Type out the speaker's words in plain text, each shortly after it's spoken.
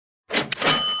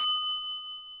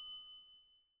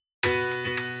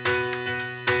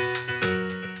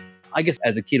I guess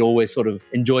as a kid, always sort of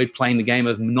enjoyed playing the game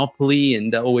of Monopoly,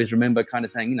 and always remember kind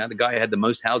of saying, the guy who had the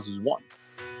most houses won.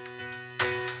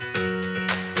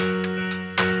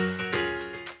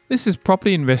 This is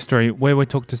Property Investory, where we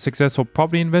talk to successful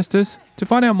property investors to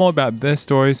find out more about their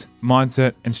stories,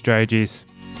 mindset, and strategies.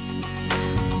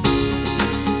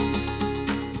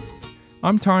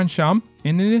 I'm Taran Shum,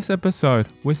 and in this episode,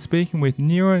 we're speaking with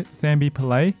Niro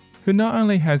Thambillay, who not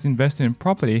only has invested in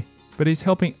property, but is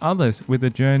helping others with the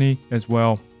journey as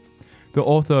well. The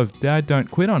author of Dad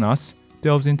Don't Quit on Us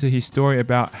delves into his story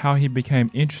about how he became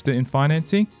interested in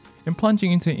financing and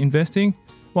plunging into investing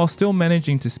while still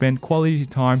managing to spend quality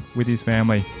time with his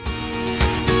family.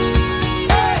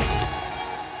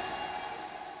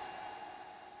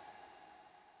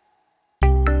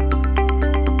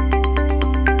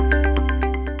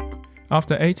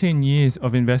 After 18 years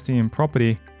of investing in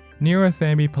property, Niro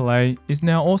Thambillay is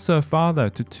now also a father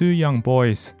to 2 young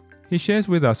boys. He shares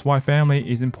with us why family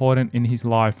is important in his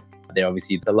life. They're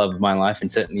obviously the love of my life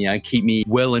and certainly keep me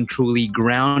well and truly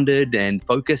grounded and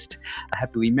focused,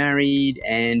 happily married,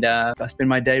 and I spend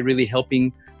my day really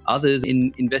helping others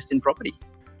invest in property.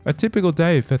 A typical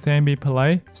day for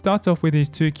Thambipillay starts off with his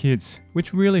 2 kids,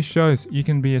 which really shows you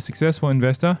can be a successful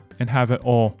investor and have it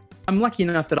all. I'm lucky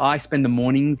enough that I spend the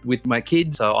mornings with my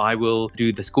kids, so I will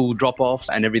do the school drop-offs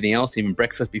and everything else, even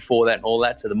breakfast before that and all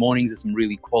that. So the mornings are some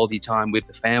really quality time with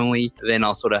the family. Then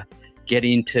I'll sort of get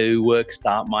into work,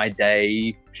 start my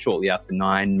day shortly after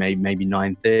 9, maybe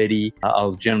 9:30.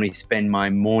 I'll generally spend my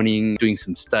morning doing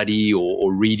some study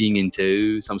or reading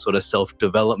into some sort of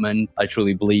self-development. I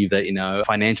truly believe that,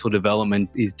 financial development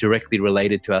is directly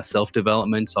related to our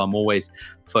self-development. So I'm always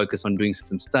focused on doing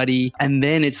some study. And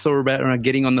then it's sort of about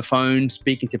getting on the phone,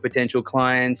 speaking to potential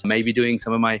clients, maybe doing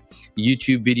some of my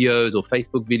YouTube videos or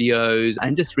Facebook videos,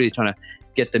 and just really trying to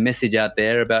get the message out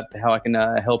there about how I can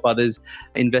help others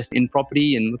invest in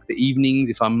property. And look, the evenings,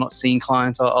 if I'm not seeing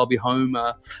clients, I'll be home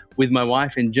with my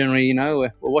wife, and generally,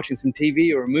 we're watching some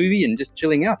TV or a movie and just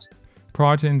chilling out.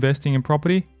 Prior to investing in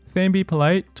property,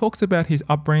 Thambillay talks about his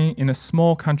upbringing in a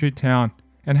small country town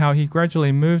and how he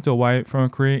gradually moved away from a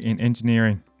career in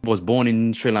engineering. I was born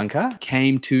in Sri Lanka,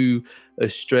 came to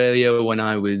Australia when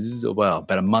I was, about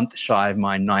a month shy of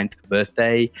my 9th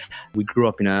birthday. We grew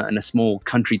up in a small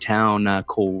country town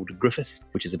called Griffith,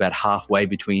 which is about halfway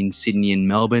between Sydney and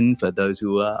Melbourne, for those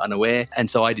who are unaware.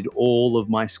 And so I did all of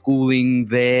my schooling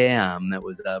there. That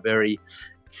was a very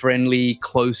friendly,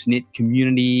 close-knit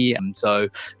community. So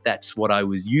that's what I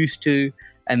was used to.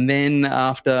 And then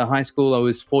after high school, I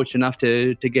was fortunate enough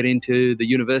to get into the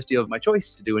university of my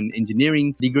choice to do an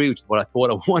engineering degree, which is what I thought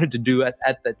I wanted to do at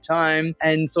that time,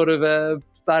 and sort of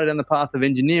started on the path of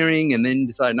engineering, and then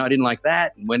decided no, I didn't like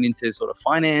that, and went into sort of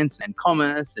finance and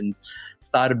commerce and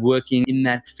started working in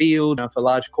that field for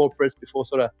large corporates before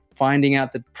sort of finding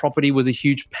out that property was a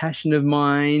huge passion of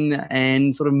mine,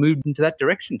 and sort of moved into that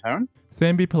direction, Taran.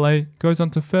 Thambillay goes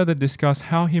on to further discuss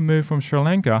how he moved from Sri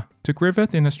Lanka to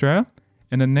Griffith in Australia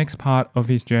and the next part of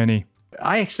his journey.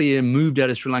 I actually moved out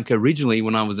of Sri Lanka originally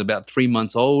when I was about 3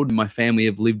 months old. My family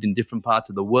have lived in different parts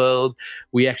of the world.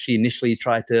 We actually initially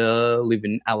tried to live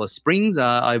in Alice Springs,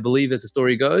 I believe, as the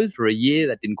story goes, for a year.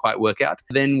 That didn't quite work out.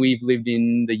 Then we've lived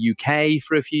in the UK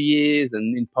for a few years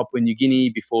and in Papua New Guinea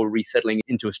before resettling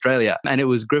into Australia. And it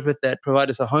was Griffith that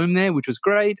provided us a home there, which was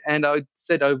great. And I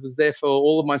said I was there for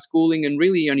all of my schooling and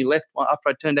really only left after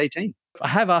I turned 18. I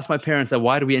have asked my parents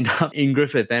why do we end up in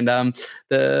Griffith, and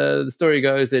the story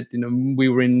goes that we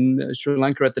were in Sri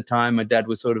Lanka at the time. My dad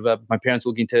was sort of my parents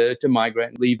looking to migrate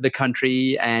and leave the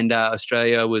country, and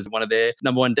Australia was one of their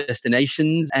number one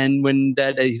destinations. And when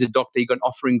Dad, he's a doctor, he got an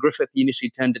offer in Griffith. He initially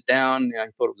turned it down. He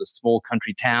thought it was a small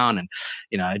country town,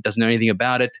 and doesn't know anything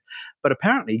about it. But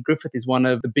apparently Griffith is one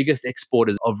of the biggest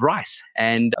exporters of rice,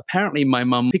 and apparently my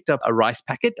mum picked up a rice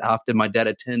packet after my dad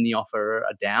had turned the offer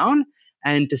down,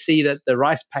 and to see that the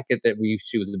rice packet that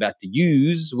she was about to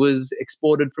use was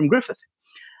exported from Griffith.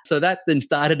 So that then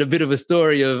started a bit of a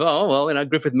story of,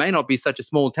 Griffith may not be such a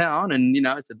small town, and,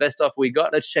 it's the best offer we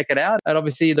got. Let's check it out. And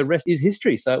obviously the rest is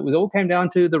history. So it all came down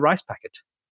to the rice packet.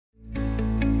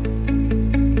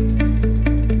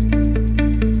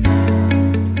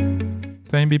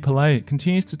 Thambillay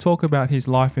continues to talk about his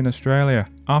life in Australia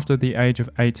after the age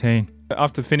of 18.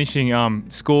 After finishing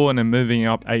school and then moving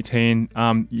up 18,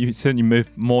 you certainly moved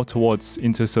more towards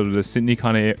into sort of the Sydney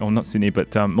kind of area, or not Sydney,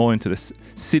 but more into the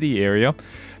city area.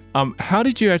 How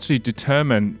did you actually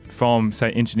determine from,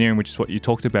 say, engineering, which is what you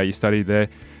talked about, you studied there,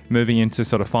 moving into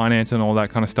sort of finance and all that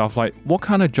kind of stuff? Like, what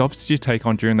kind of jobs did you take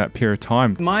on during that period of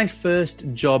time? My first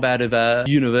job out of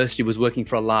university was working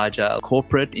for a larger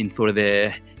corporate in sort of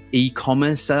their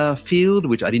e-commerce field,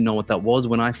 which I didn't know what that was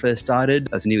when I first started.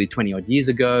 That was nearly 20 odd years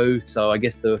ago. So I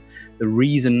guess the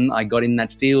reason I got in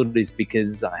that field is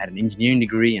because I had an engineering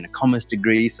degree and a commerce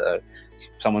degree. So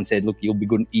someone said, look, you'll be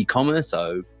good in e-commerce.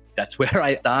 So that's where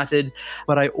I started.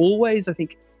 But I always, I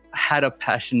think, had a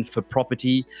passion for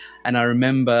property. And I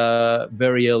remember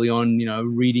very early on,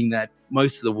 reading that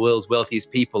most of the world's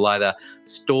wealthiest people either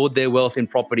stored their wealth in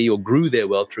property or grew their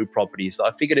wealth through property. So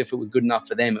I figured if it was good enough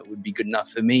for them, it would be good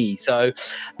enough for me. So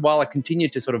while I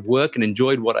continued to sort of work and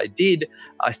enjoyed what I did,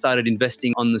 I started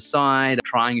investing on the side,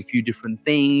 trying a few different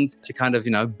things to kind of,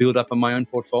 build up on my own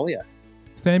portfolio.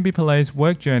 Thambipillay's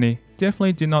work journey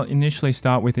definitely did not initially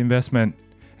start with investment,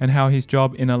 and how his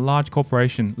job in a large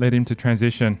corporation led him to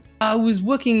transition. I was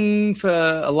working for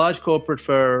a large corporate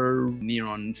for near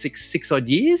on six odd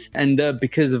years. And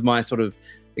because of my sort of,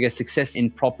 success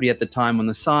in property at the time on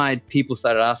the side, people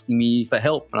started asking me for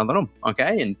help. And I thought,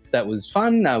 okay. And that was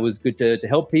fun. It was good to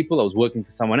help people. I was working for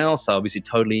someone else, so obviously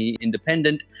totally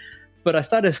independent. But I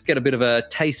started to get a bit of a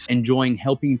taste for enjoying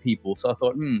helping people. So I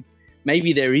thought,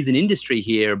 maybe there is an industry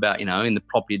here about, in the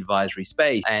property advisory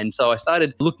space. And so I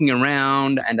started looking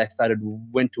around and I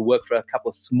went to work for a couple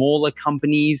of smaller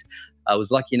companies. I was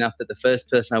lucky enough that the first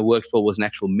person I worked for was an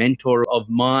actual mentor of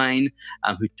mine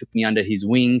who took me under his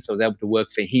wing. So I was able to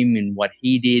work for him in what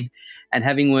he did. And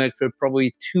having worked for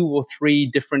probably 2 or 3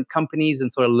 different companies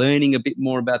and sort of learning a bit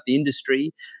more about the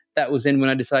industry, that was then when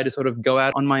I decided to sort of go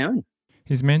out on my own.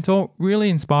 His mentor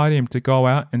really inspired him to go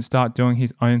out and start doing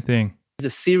his own thing. He's a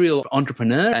serial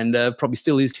entrepreneur and probably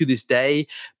still is to this day,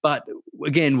 but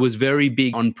again, was very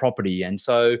big on property. And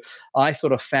so I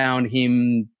sort of found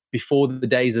him before the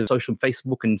days of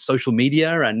Facebook and social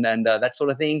media and that sort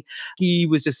of thing. He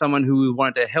was just someone who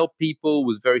wanted to help people,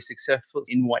 was very successful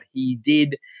in what he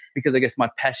did. Because I guess my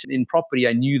passion in property,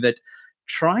 I knew that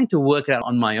trying to work it out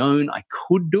on my own, I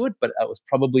could do it, but it was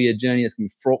probably a journey that's going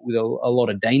to be fraught with a lot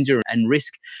of danger and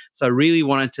risk. So I really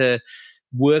wanted to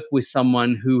work with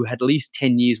someone who had at least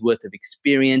 10 years worth of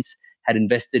experience, had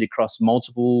invested across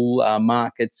multiple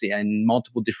markets and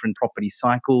multiple different property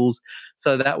cycles.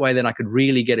 So that way then I could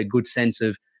really get a good sense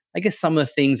of, some of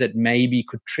the things that maybe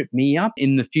could trip me up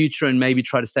in the future and maybe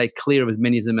try to stay clear of as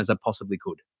many of them as I possibly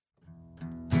could.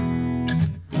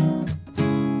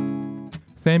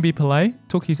 Thambipillay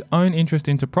took his own interest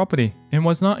into property and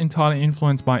was not entirely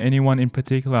influenced by anyone in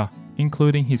particular,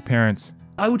 including his parents.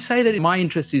 I would say that my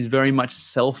interest is very much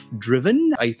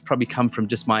self-driven. I probably come from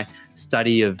just my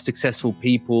study of successful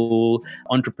people,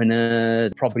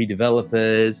 entrepreneurs, property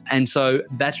developers. And so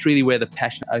that's really where the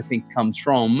passion, I think, comes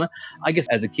from. I guess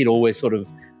as a kid, always sort of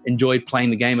enjoyed playing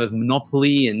the game of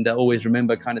Monopoly and always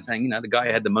remember kind of saying, the guy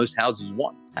who had the most houses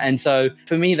won. And so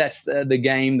for me, that's the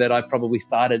game that I probably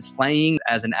started playing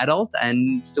as an adult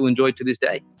and still enjoy to this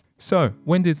day. So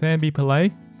when did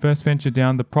Thambipillay first venture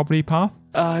down the property path?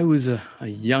 I was a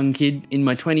young kid in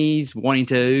my 20s wanting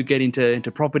to get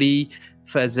into property.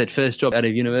 As that first job out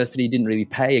of university didn't really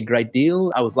pay a great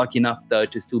deal. I was lucky enough, though,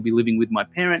 to still be living with my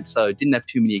parents, so didn't have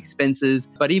too many expenses.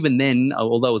 But even then,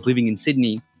 although I was living in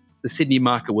Sydney, the Sydney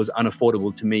market was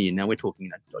unaffordable to me. And now we're talking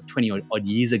 20 odd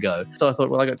years ago. So I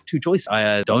thought, I got 2 choices.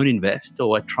 I don't invest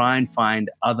or I try and find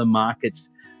other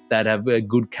markets that have a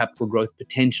good capital growth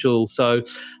potential. So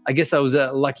I guess I was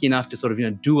lucky enough to sort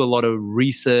of, do a lot of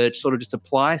research, sort of just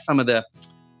apply some of the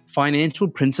financial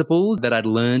principles that I'd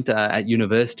learned at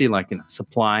university, like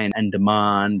supply and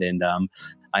demand. And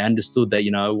I understood that,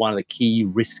 one of the key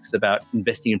risks about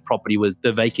investing in property was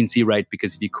the vacancy rate,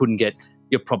 because if you couldn't get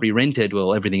your property rented,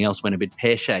 well, everything else went a bit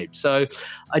pear-shaped. So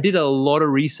I did a lot of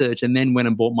research and then went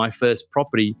and bought my first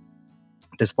property,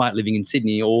 despite living in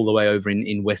Sydney, all the way over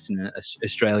in Western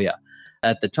Australia.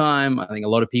 At the time, I think a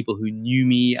lot of people who knew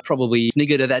me probably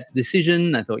sniggered at that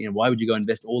decision. I thought, why would you go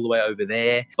invest all the way over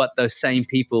there? But those same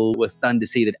people were stunned to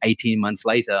see that 18 months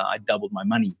later, I doubled my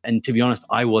money. And to be honest,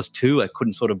 I was too. I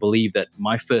couldn't sort of believe that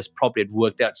my first property had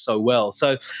worked out so well.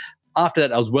 So after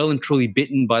that, I was well and truly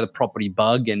bitten by the property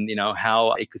bug and,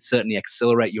 how it could certainly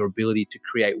accelerate your ability to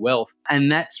create wealth.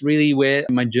 And that's really where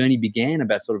my journey began,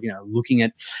 about sort of, looking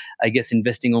at,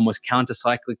 investing almost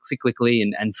counter-cyclically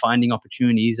and finding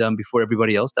opportunities before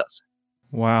everybody else does.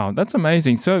 Wow, that's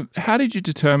amazing. So how did you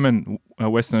determine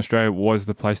Western Australia was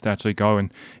the place to actually go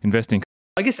and invest in?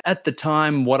 I guess at the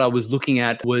time, what I was looking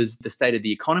at was the state of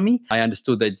the economy. I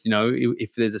understood that,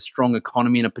 if there's a strong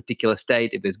economy in a particular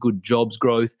state, if there's good jobs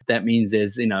growth, that means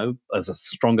there's a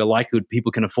stronger likelihood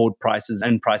people can afford prices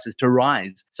to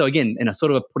rise. So again,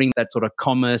 sort of putting that sort of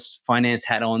commerce, finance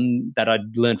hat on that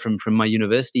I'd learned from my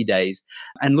university days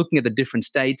and looking at the different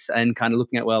states and kind of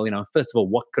looking at, first of all,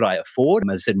 what could I afford?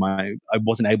 As I said, I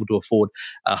wasn't able to afford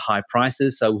high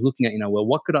prices. So I was looking at,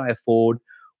 what could I afford?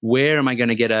 Where am I going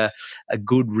to get a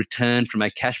good return from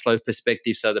a cash flow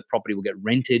perspective so the property will get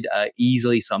rented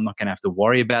easily, so I'm not going to have to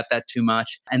worry about that too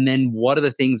much? And then what are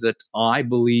the things that I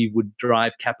believe would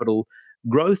drive capital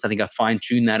growth? I think I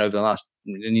fine-tuned that over the last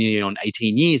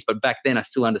 18 years, but back then I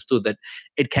still understood that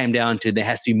it came down to there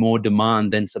has to be more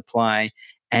demand than supply,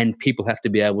 and people have to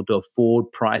be able to afford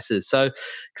prices. So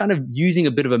kind of using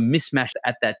a bit of a mismatch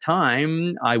at that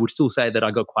time, I would still say that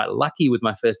I got quite lucky with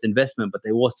my first investment, but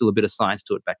there was still a bit of science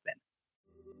to it back then.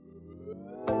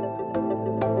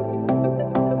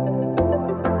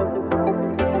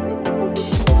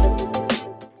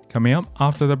 Coming up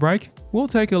after the break, we'll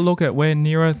take a look at where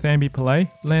Niro Thambillay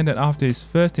landed after his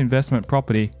first investment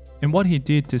property and what he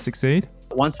did to succeed.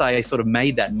 Once I sort of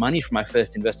made that money from my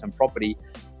first investment property,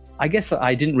 I guess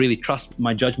I didn't really trust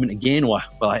my judgment again.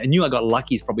 I knew I got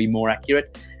lucky is probably more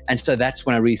accurate. And so that's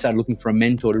when I really started looking for a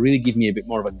mentor to really give me a bit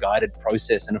more of a guided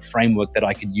process and a framework that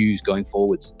I could use going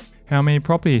forwards. How many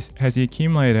properties has he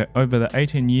accumulated over the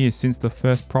 18 years since the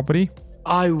first property?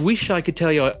 I wish I could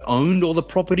tell you I owned all the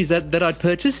properties that I'd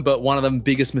purchased, but one of the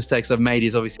biggest mistakes I've made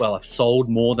is obviously, I've sold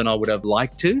more than I would have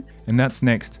liked to. And that's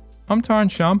next. I'm Tyron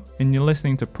Shum, and you're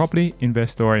listening to Property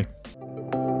Investory.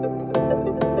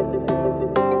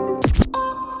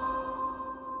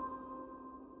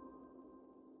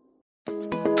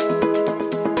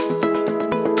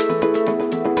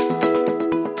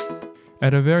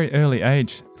 At a very early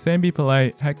age,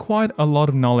 Thambipillay had quite a lot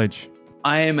of knowledge.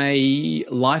 I am a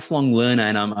lifelong learner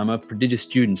and I'm a prodigious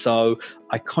student. So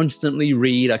I constantly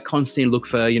read, I constantly look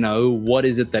for, what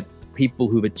is it that people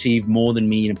who've achieved more than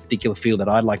me in a particular field that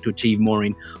I'd like to achieve more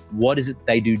in, what is it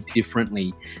they do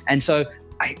differently? And so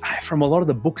I, from a lot of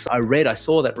the books I read, I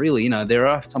saw that really, there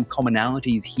are some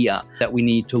commonalities here that we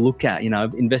need to look at.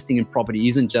 Investing in property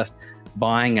isn't just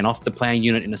buying an off-the-plan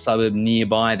unit in a suburb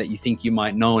nearby that you think you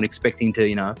might know and expecting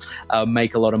to,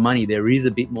 make a lot of money. There is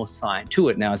a bit more science to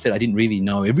it. Now, I said I didn't really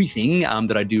know everything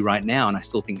that I do right now, and I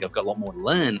still think I've got a lot more to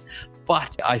learn.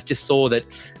 But I just saw that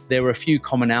there were a few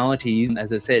commonalities,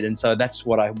 as I said, and so that's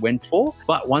what I went for.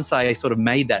 But once I sort of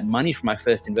made that money from my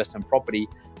first investment property,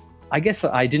 I guess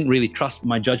I didn't really trust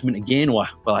my judgment again.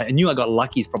 I knew I got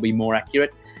lucky is probably more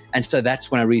accurate. And so that's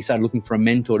when I really started looking for a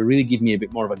mentor to really give me a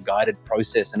bit more of a guided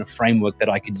process and a framework that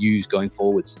I could use going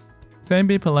forwards.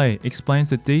 Thambipillay explains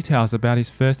the details about his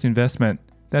first investment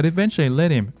that eventually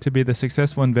led him to be the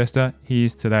successful investor he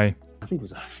is today. I think it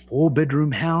was a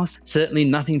 4-bedroom house. Certainly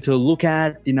nothing to look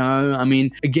at,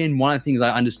 again, one of the things I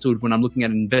understood when I'm looking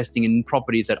at investing in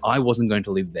property is that I wasn't going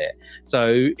to live there.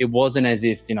 So it wasn't as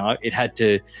if, it had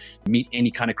to meet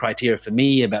any kind of criteria for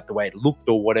me about the way it looked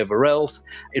or whatever else.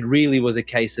 It really was a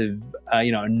case of, a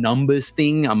numbers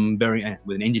thing. I'm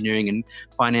with an engineering and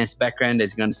finance background.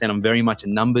 As you can understand, I'm very much a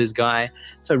numbers guy.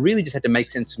 So it really just had to make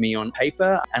sense for me on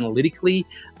paper, analytically.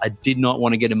 I did not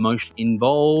want to get emotionally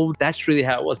involved. That's really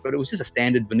how it was. But it was just a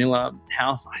standard vanilla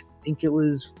house. I think it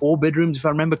was 4 bedrooms, if I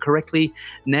remember correctly.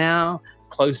 Now,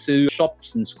 close to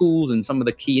shops and schools and some of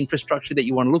the key infrastructure that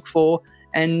you want to look for.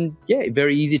 And yeah,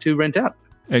 very easy to rent out.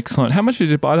 Excellent. How much did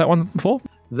you buy that one for?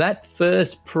 That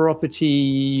first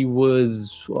property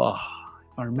was, if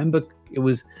I remember, it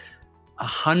was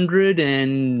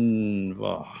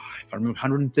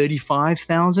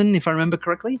 135,000, if I remember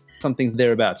correctly. Something's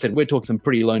thereabouts. We're talking some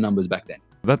pretty low numbers back then.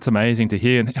 That's amazing to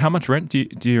hear. And how much rent do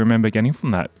you remember getting from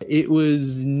that? It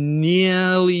was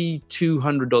nearly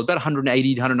 $200, about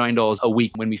 $180, $190 a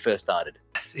week when we first started.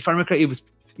 If I remember correctly, it was,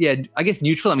 I guess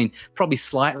neutral. Probably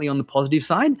slightly on the positive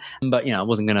side, but, I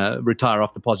wasn't going to retire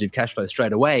off the positive cash flow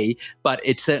straight away. But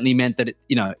it certainly meant that,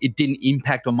 it didn't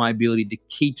impact on my ability to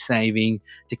keep saving,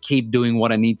 to keep doing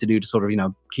what I need to do to sort of,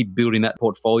 keep building that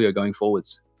portfolio going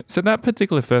forwards. So that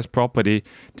particular first property,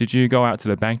 did you go out to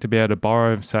the bank to be able to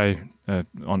borrow, say,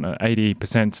 on an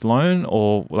 80% loan,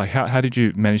 or like how did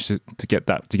you manage to get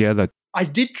that together? I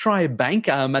did try a bank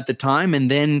at the time,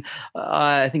 and then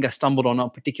I think I stumbled on a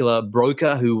particular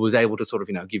broker who was able to sort of,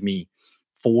 give me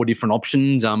 4 different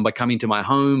options by coming to my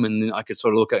home, and I could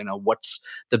sort of look at, what's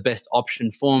the best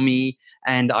option for me.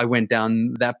 And I went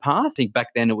down that path. I think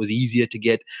back then it was easier to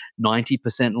get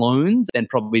 90% loans than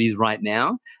probably it is right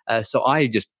now. So I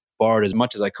just borrowed as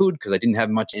much as I could because I didn't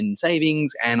have much in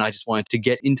savings and I just wanted to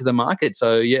get into the market.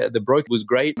 So yeah, the broker was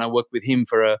great and I worked with him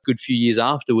for a good few years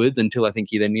afterwards until I think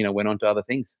he then, went on to other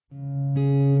things.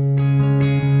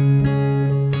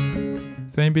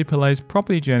 Thambipillay's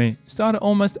property journey started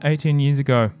almost 18 years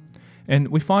ago, and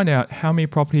we find out how many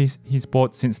properties he's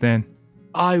bought since then.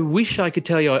 I wish I could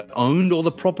tell you I owned all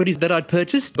the properties that I'd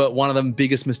purchased, but one of the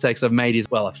biggest mistakes I've made is,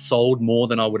 I've sold more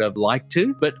than I would have liked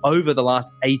to. But over the last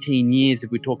 18 years,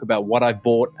 if we talk about what I've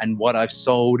bought and what I've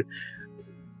sold,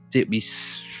 it'd be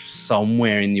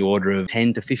somewhere in the order of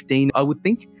 10 to 15, I would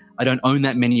think. I don't own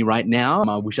that many right now.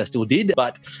 I wish I still did.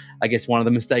 But I guess one of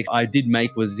the mistakes I did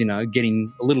make was,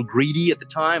 getting a little greedy at the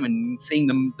time and seeing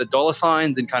the dollar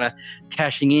signs and kind of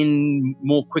cashing in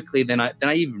more quickly than I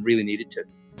even really needed to.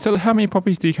 So how many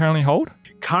properties do you currently hold?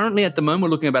 Currently at the moment, we're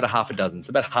looking at about a half a dozen. It's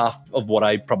about half of what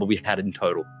I probably had in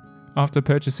total. After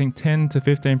purchasing 10 to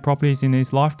 15 properties in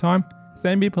his lifetime,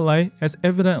 Thambipillay has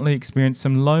evidently experienced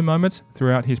some low moments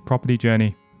throughout his property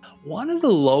journey. One of the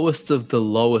lowest of the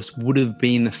lowest would have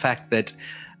been the fact that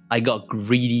I got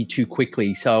greedy too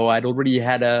quickly. So I'd already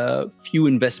had a few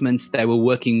investments that were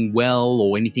working well,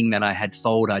 or anything that I had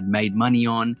sold, I'd made money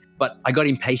on. But I got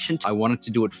impatient. I wanted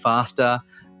to do it faster.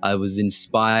 I was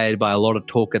inspired by a lot of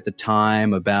talk at the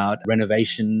time about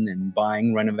renovation and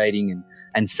buying, renovating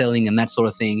and selling and that sort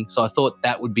of thing. So I thought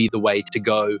that would be the way to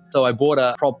go. So I bought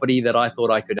a property that I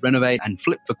thought I could renovate and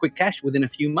flip for quick cash within a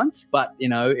few months. But,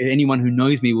 anyone who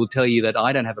knows me will tell you that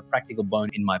I don't have a practical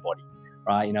bone in my body.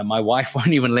 Right. My wife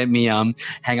won't even let me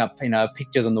hang up,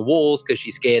 pictures on the walls because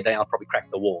she's scared that I'll probably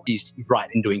crack the wall. She's right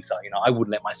in doing so. I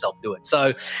wouldn't let myself do it.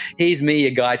 So here's me,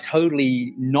 a guy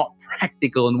totally not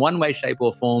practical in one way, shape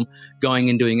or form,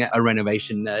 going and doing a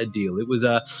renovation deal. It was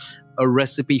a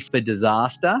recipe for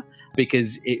disaster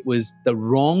because it was the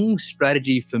wrong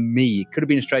strategy for me. It could have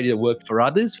been a strategy that worked for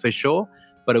others for sure,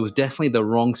 but it was definitely the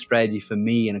wrong strategy for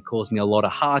me. And it caused me a lot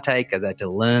of heartache as I had to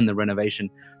learn the renovation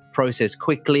process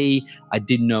quickly. I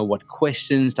didn't know what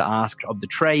questions to ask of the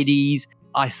tradies.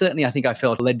 I think I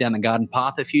felt led down the garden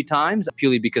path a few times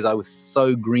purely because I was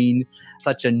so green,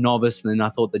 such a novice. And then I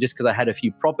thought that just because I had a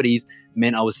few properties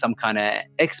meant I was some kind of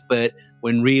expert,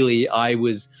 when really I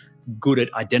was good at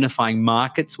identifying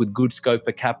markets with good scope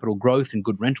for capital growth and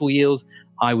good rental yields.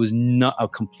 I was not a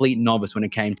complete novice when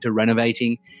it came to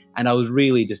renovating. And I was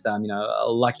really just,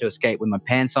 lucky to escape with my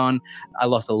pants on. I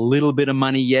lost a little bit of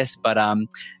money, yes, but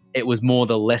it was more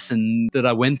the lesson that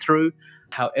I went through.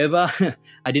 However,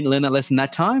 I didn't learn that lesson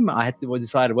that time. I had to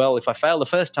decide, if I fail the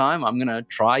first time, I'm going to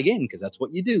try again, because that's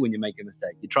what you do when you make a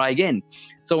mistake. You try again.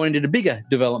 So I went into a bigger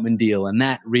development deal, and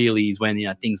that really is when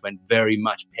things went very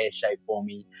much pear-shaped for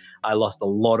me. I lost a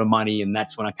lot of money, and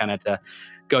that's when I kind of had to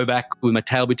go back with my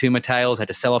tail between my tails. I had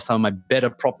to sell off some of my better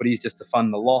properties just to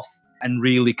fund the loss and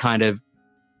really kind of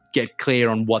get clear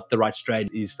on what the right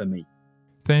strategy is for me.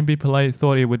 Thambipillay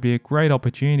thought it would be a great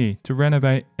opportunity to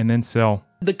renovate and then sell.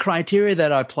 The criteria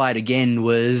that I applied again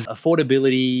was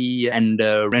affordability and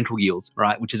rental yields,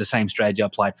 right? Which is the same strategy I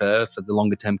applied for the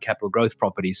longer term capital growth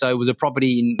property. So it was a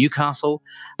property in Newcastle.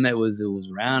 And it was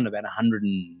around about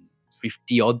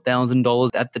 $150,000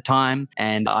 at the time.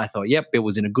 And I thought, it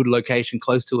was in a good location,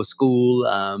 close to a school,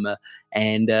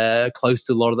 and close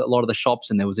to a lot of the shops.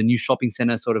 And there was a new shopping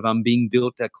center sort of being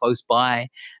built close by. And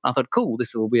I thought, cool,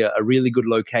 this will be a really good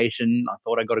location. I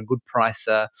thought I got a good price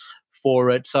for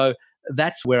it. So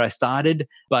that's where I started.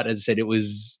 But as I said, it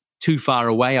was too far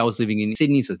away. I was living in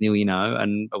Sydney, so it's nearly,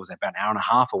 and I was about an hour and a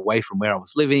half away from where I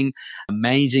was living,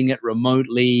 managing it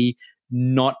remotely.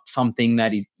 Not something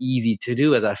that is easy to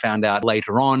do, as I found out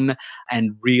later on.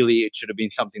 And really, it should have been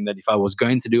something that if I was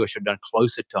going to do, I should have done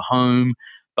closer to home.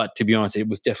 But to be honest, it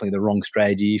was definitely the wrong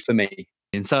strategy for me.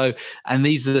 And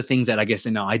these are the things that I guess,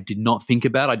 I did not think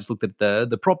about. I just looked at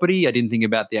the property. I didn't think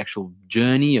about the actual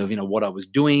journey of, what I was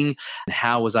doing and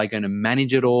how was I going to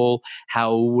manage it all?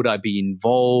 How would I be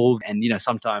involved? And,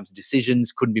 sometimes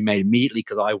decisions couldn't be made immediately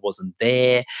because I wasn't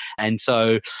there. And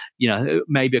so,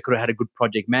 maybe I could have had a good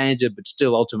project manager, but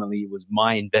still ultimately it was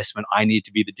my investment. I needed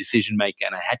to be the decision maker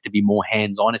and I had to be more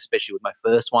hands-on, especially with my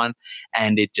first one.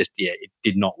 And it just, it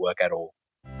did not work at all.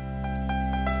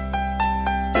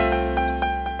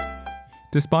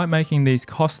 Despite making these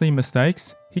costly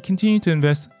mistakes, he continued to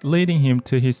invest, leading him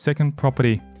to his second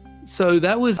property. So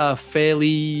that was a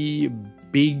fairly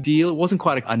big deal. It wasn't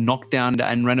quite a knockdown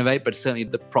and renovate, but certainly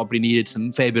the property needed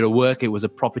some fair bit of work. It was a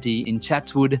property in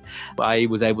Chatswood. I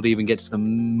was able to even get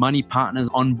some money partners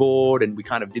on board, and we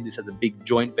kind of did this as a big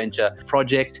joint venture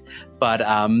project. But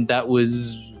that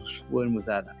was, when was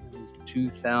that? I think it was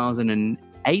 2008.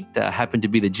 2008 happened to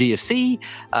be the GFC,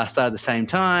 started at the same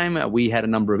time. We had a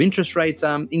number of interest rates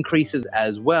increases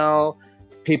as well.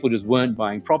 People just weren't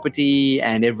buying property,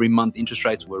 and every month interest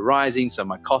rates were rising, so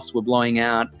my costs were blowing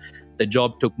out. The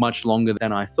job took much longer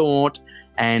than I thought,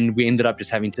 and we ended up just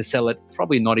having to sell it,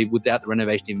 probably not even without the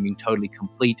renovation even being totally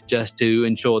complete, just to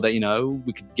ensure that,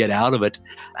 we could get out of it.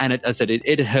 And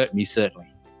it hurt me, certainly.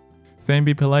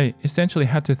 Thambipillay essentially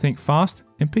had to think fast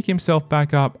and pick himself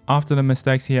back up after the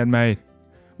mistakes he had made.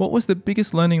 What was the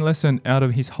biggest learning lesson out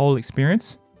of his whole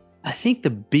experience? I think the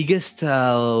biggest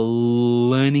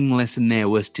learning lesson there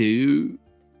was to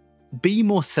be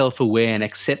more self-aware and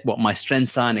accept what my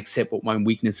strengths are and accept what my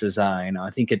weaknesses are. I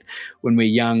think when we're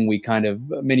young,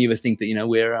 many of us think that,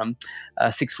 we're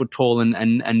 6 foot tall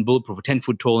and bulletproof, or 10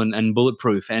 foot tall and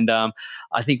bulletproof. And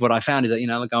I think what I found is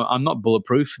that, I'm not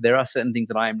bulletproof. There are certain things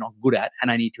that I am not good at,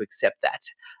 and I need to accept that.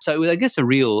 So it was, I guess, a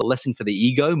real lesson for the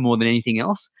ego more than anything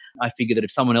else. I figured that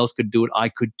if someone else could do it, I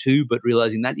could too, but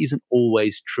realizing that isn't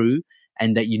always true,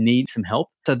 and that you need some help.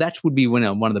 So that would be one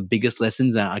of the biggest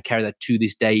lessons. And I carry that to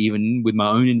this day, even with my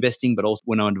own investing, but also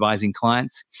when I'm advising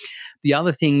clients. The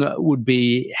other thing would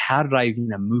be, how did I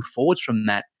move forwards from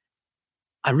that?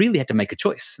 I really had to make a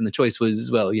choice. And the choice was,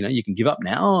 well, you can give up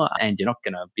now and you're not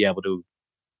going to be able to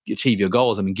achieve your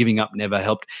goals. I mean, giving up never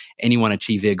helped anyone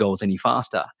achieve their goals any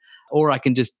faster. Or I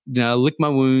can just, lick my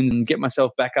wounds and get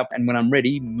myself back up. And when I'm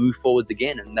ready, move forwards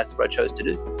again. And that's what I chose to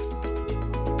do.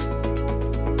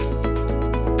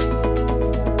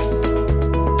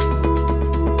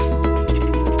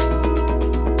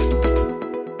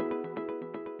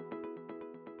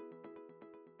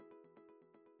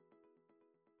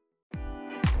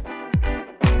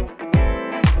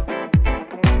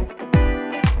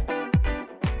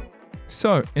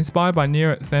 So, inspired by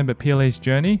Niro Thambipillay's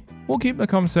journey, we'll keep the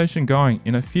conversation going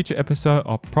in a future episode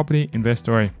of Property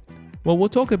Investory. Well, we'll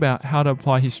talk about how to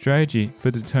apply his strategy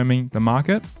for determining the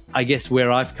market. I guess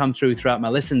where I've come throughout my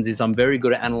lessons is I'm very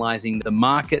good at analyzing the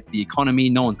market, the economy.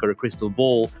 No one's got a crystal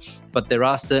ball, but there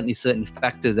are certainly certain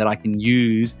factors that I can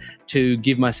use to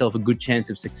give myself a good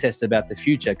chance of success about the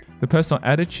future. The personal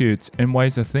attitudes and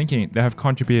ways of thinking that have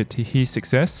contributed to his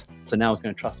success. So now I was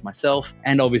going to trust myself.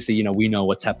 And obviously, we know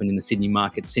what's happened in the Sydney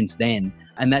market since then.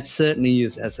 And that certainly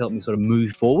has helped me sort of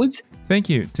move forwards. Thank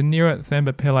you to Niro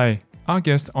Thambillay, our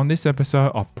guest on this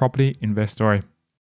episode of Property Investory.